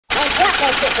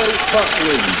What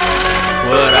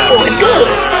I be on?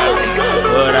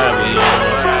 What I be on?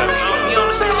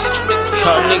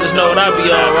 Y'all niggas know what I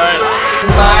be on, right?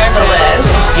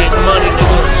 Marvelous. Get money,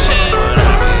 nigga.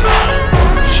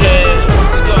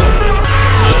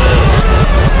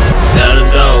 Sell the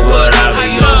dough, what I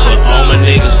be on. For all my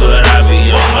niggas, what I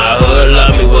be on. My hood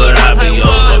love me, what I be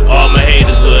on. For all my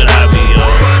haters, what I be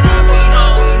on.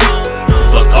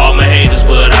 Fuck all my haters,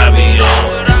 what I be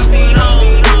on.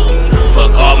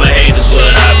 Fuck all my haters,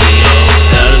 what I be on.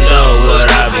 Sell the dough, what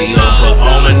I be on. For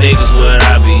all my niggas, what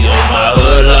I be on. My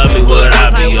hood love me, what I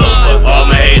be on. Fuck all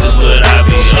my haters, what I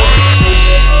be on.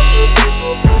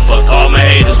 Fuck all my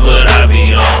haters, what I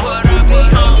be on.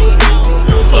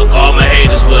 Fuck all my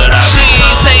haters, what I be on. She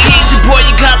ain't say easy, boy,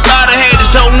 you got a lot of haters.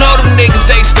 Don't know them niggas,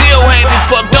 they still hate me.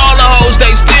 Fucked all the hoes,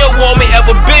 they still want me.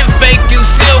 Ever been fake, you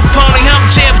still phony. I'm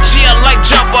champ G, I like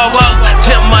jump off hoe.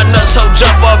 Tip my nuts, so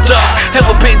jump off dog.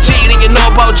 Ever been G, then you know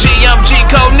about G. I'm G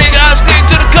code, nigga, I stick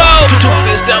to the code. Two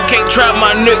fists down, can't drop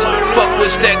my nigga. Fuck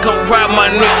with stack, gon' rob my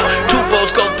nigga. Two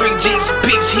bows go 3 G's a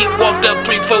piece. He walked up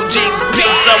 3, 4 G's a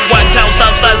piece. I'm White Town,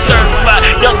 Southside certified.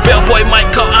 Young bellboy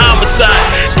might call homicide.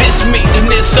 This me,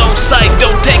 then this on sight.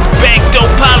 Don't take it back,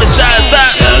 don't apologize.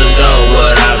 Sell the dough,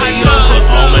 what I be on. For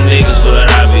all my niggas, what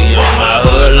I be on. My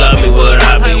hood love me, what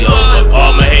I be on. Fuck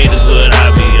all my haters, what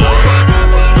I be on.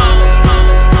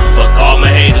 Fuck all my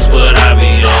haters, what I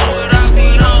be on.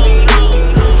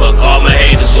 Fuck all my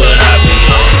haters, what I be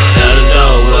on. Sell the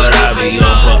dough, what I be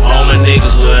on. For all my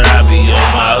niggas, what I be on.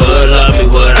 My hood love me,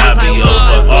 what I be on.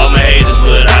 Fuck all my haters,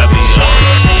 what I be on.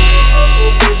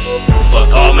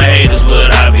 Fuck all my haters,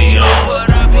 what I be on.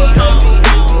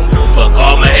 Fuck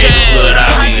all my haters, what I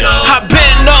be on. I've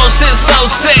been on since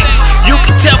 06. You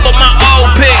can tell by my old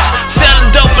pics.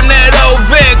 Selling dope in that old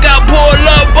Vic. I pull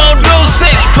up on Deuce 6.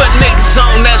 Put niggas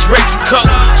on, that's Rex coat.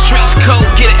 Streets cold,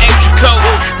 get an extra coat.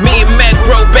 Me and Mac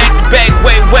roll back to back,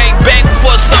 way back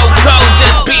before so cold.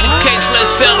 Just be the case,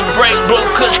 let's celebrate. Blow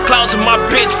kush clouds in my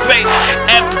bitch face.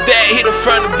 After that, hit the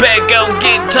front and back. I don't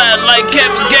get tired like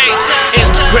Kevin Gates.